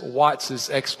here's Watts's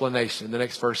explanation. The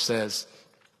next verse says,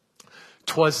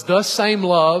 'Twas the same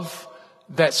love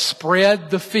that spread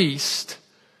the feast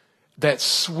that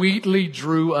sweetly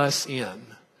drew us in.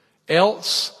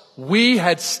 Else we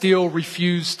had still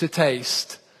refused to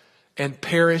taste and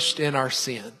perished in our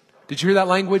sin. Did you hear that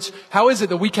language? How is it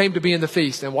that we came to be in the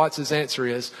feast? And Watts's answer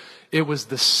is, it was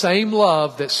the same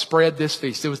love that spread this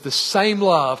feast. It was the same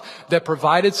love that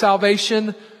provided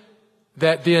salvation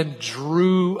that then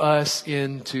drew us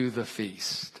into the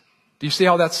feast. Do you see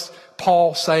how that's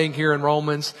Paul saying here in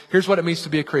Romans? Here's what it means to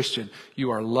be a Christian.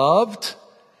 You are loved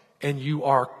and you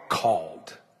are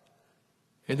called.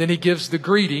 And then he gives the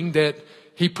greeting that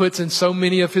he puts in so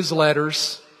many of his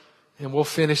letters, and we'll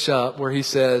finish up where he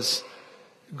says,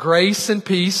 grace and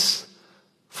peace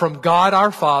from God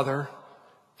our Father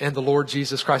and the Lord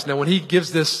Jesus Christ. Now, when he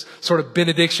gives this sort of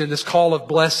benediction, this call of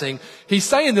blessing, he's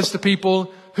saying this to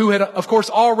people who had, of course,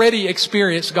 already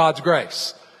experienced God's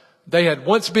grace. They had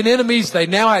once been enemies. They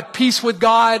now had peace with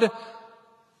God.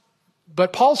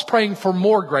 But Paul's praying for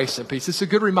more grace and peace. It's a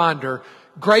good reminder.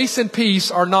 Grace and peace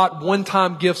are not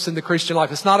one-time gifts in the Christian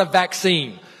life. It's not a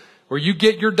vaccine where you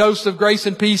get your dose of grace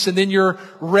and peace and then you're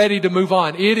ready to move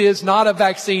on. It is not a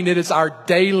vaccine. It is our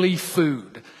daily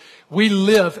food. We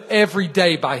live every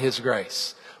day by his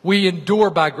grace. We endure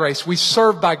by grace. We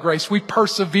serve by grace. We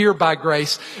persevere by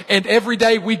grace. And every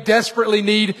day we desperately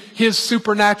need his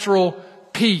supernatural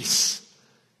peace.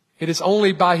 It is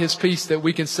only by his peace that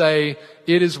we can say,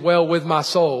 it is well with my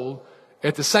soul,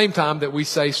 at the same time that we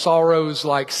say sorrows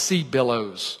like sea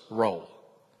billows roll.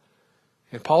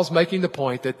 And Paul's making the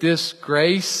point that this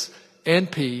grace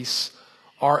and peace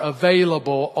are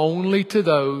available only to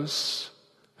those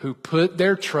who put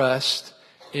their trust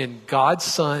in God's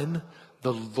Son,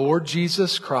 the Lord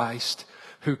Jesus Christ,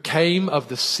 who came of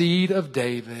the seed of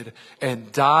David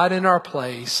and died in our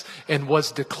place and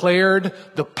was declared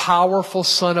the powerful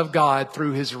Son of God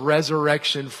through his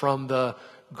resurrection from the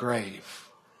grave.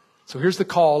 So here's the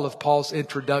call of Paul's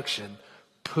introduction.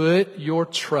 Put your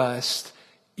trust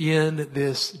in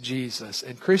this Jesus.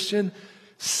 And Christian,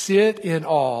 sit in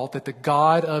awe that the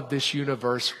God of this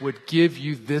universe would give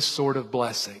you this sort of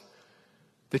blessing.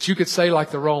 That you could say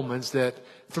like the Romans that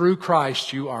through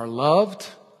Christ you are loved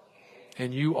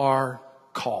and you are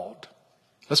called.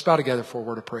 Let's bow together for a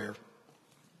word of prayer.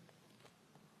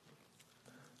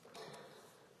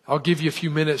 I'll give you a few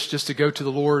minutes just to go to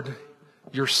the Lord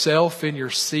yourself in your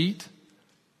seat.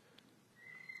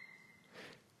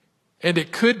 And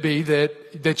it could be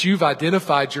that you've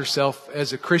identified yourself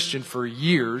as a Christian for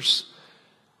years,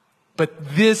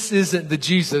 but this isn't the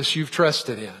Jesus you've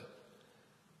trusted in.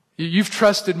 You've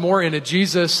trusted more in a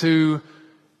Jesus who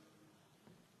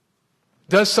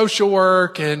does social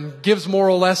work and gives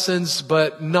moral lessons,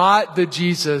 but not the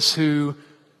Jesus who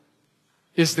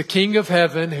is the King of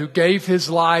heaven, who gave his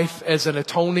life as an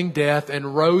atoning death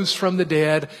and rose from the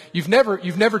dead. You've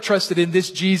never trusted in this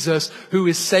Jesus who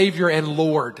is Savior and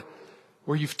Lord,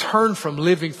 where you've turned from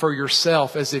living for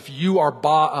yourself as if you are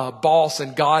boss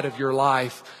and God of your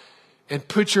life and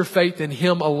put your faith in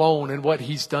him alone and what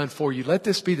he's done for you. Let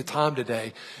this be the time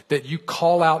today that you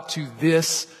call out to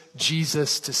this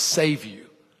Jesus to save you.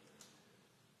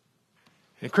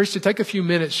 And Christian, take a few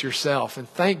minutes yourself and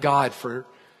thank God for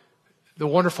the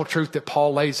wonderful truth that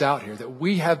Paul lays out here, that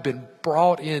we have been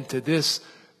brought into this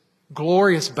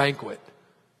glorious banquet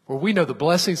where we know the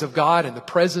blessings of God and the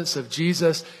presence of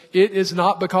Jesus. It is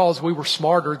not because we were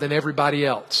smarter than everybody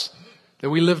else, that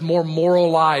we lived more moral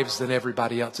lives than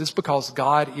everybody else. It's because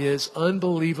God is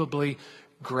unbelievably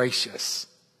gracious.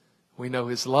 We know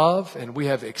his love and we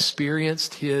have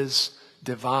experienced his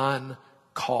divine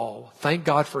call. Thank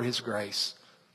God for his grace.